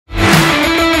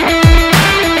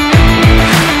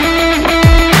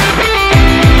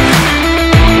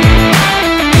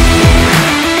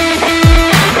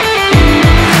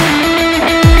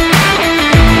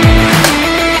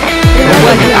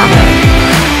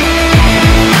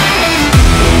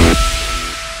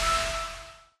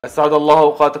أسعد الله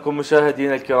أوقاتكم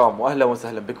مشاهدينا الكرام، وأهلا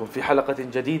وسهلا بكم في حلقة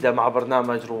جديدة مع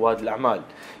برنامج رواد الأعمال.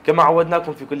 كما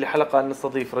عودناكم في كل حلقة أن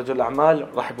نستضيف رجل أعمال.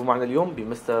 رحبوا معنا اليوم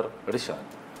بمستر رشاد.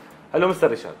 Hello Mr.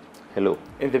 Rishad. Hello.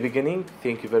 In the beginning,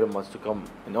 thank you very much to come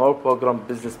in our program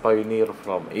Business Pioneer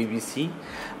from ABC,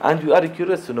 and we are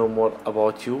curious to know more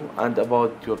about you and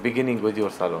about your beginning with your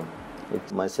salon.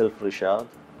 It's myself Rishad.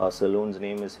 Our salon's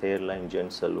name is Hairline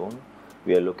Gent Salon.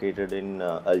 We are located in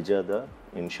Al Jada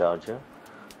in Sharjah.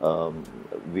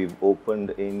 We've opened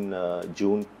in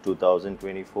June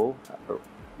 2024,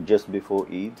 just before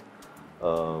Eid.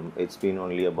 It's been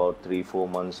only about 3-4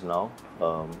 months now.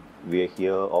 We are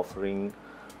here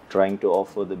trying to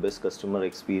offer the best customer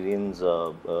experience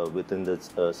within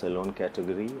the salon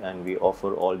category, and we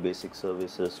offer all basic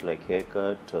services like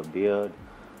haircut, beard,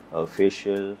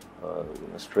 facial,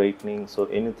 straightening. So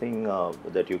anything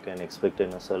that you can expect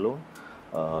in a salon,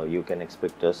 you can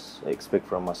expect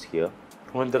from us here.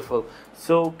 Wonderful.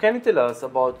 So can you tell us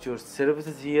about your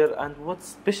services here and what's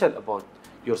special about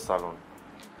your salon?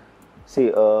 See,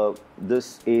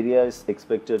 this area is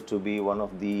expected to be one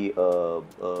of the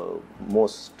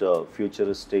most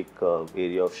futuristic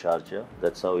area of Sharjah.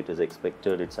 That's how it is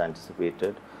expected, it's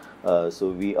anticipated. So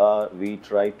we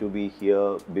try to be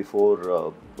here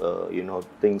before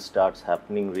things starts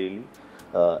happening really.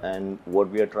 And what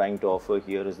we are trying to offer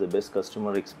here is the best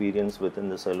customer experience within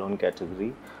the salon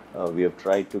category. We have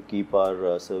tried to keep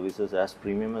our services as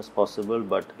premium as possible,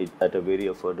 but at a very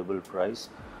affordable price.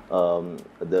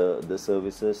 The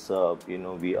services,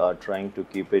 we are trying to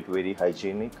keep it very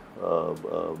hygienic.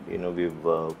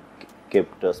 We've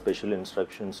kept special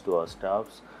instructions to our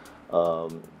staffs.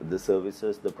 The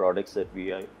services, the products that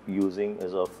we are using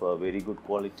is of very good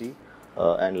quality.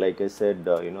 And like I said,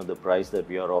 the price that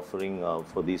we are offering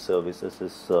for these services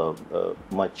is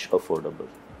much affordable.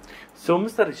 So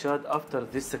Mr. Rishad, after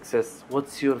this success,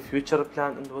 what's your future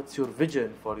plan and what's your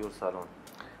vision for your salon?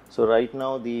 So right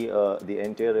now the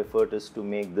entire effort is to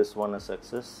make this one a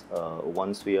success.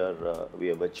 Once we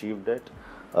have achieved it,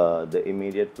 the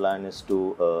immediate plan is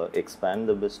to expand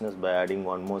the business by adding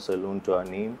one more salon to our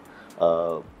name.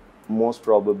 Most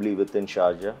probably within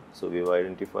Sharjah. So we've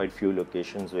identified few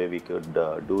locations where we could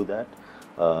do that.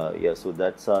 So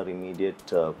that's our immediate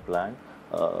plan.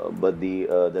 But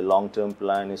the long-term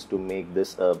plan is to make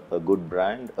this a good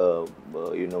brand.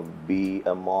 Be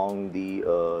among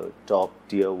the top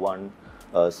tier 1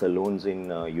 salons in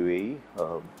UAE.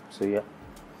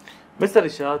 Mr.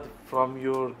 Rishad, from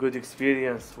your good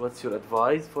experience, what's your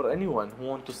advice for anyone who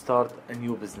wants to start a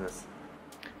new business?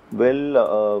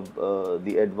 Well,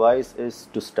 the advice is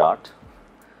to start,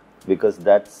 because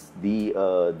that's the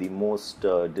most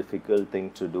difficult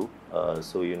thing to do.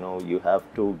 So you have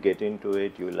to get into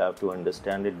it. You will have to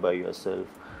understand it by yourself.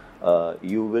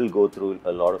 You will go through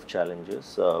a lot of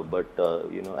challenges, but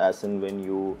as and when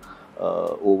you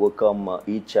overcome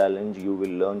each challenge, you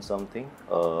will learn something.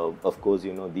 Of course,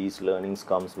 these learnings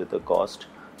comes with a cost,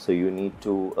 so you need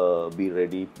to be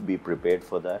ready, be prepared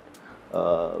for that.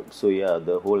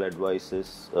 The whole advice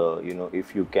is,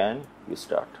 if you can, you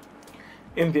start.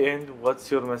 In the end, what's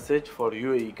your message for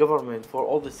UAE government for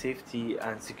all the safety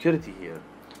and security here?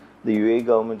 The UAE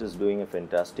government is doing a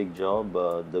fantastic job.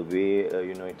 The way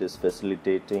it is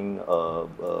facilitating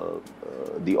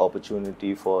the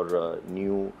opportunity for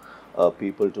new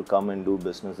people to come and do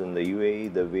business in the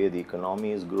UAE, the way the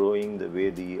economy is growing, the way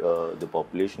the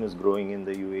population is growing in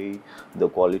the UAE, the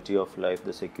quality of life,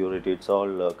 the security, it's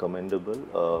all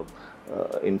commendable.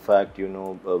 In fact,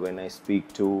 when I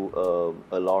speak to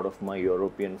a lot of my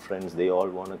European friends, they all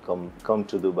want to come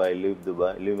to Dubai,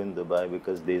 live in Dubai,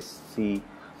 because they see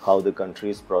how the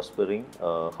country is prospering,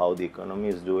 how the economy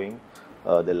is doing,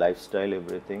 the lifestyle,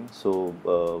 everything. So,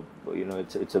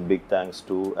 it's a big thanks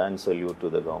to and salute to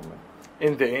the government.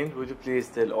 In the end, would you please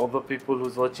tell all the people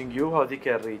who's watching you how they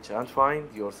can reach and find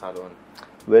your salon?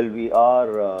 Well, we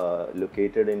are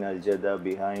located in Al Jada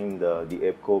behind the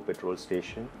EPCO petrol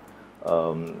station.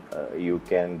 You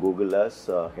can Google us,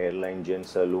 Hairline Gent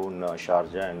Salon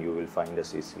Sharjah, and you will find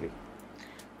us easily.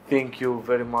 Thank you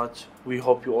very much. We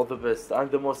hope you all the best and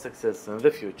the most success in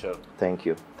the future. Thank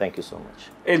you. Thank you so much.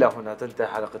 إلى هنا تنتهي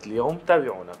حلقة اليوم.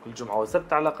 تابعونا كل جمعة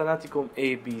وسبت على قناتكم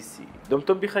ABC.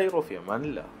 دمتم بخير وفي أمان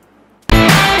الله.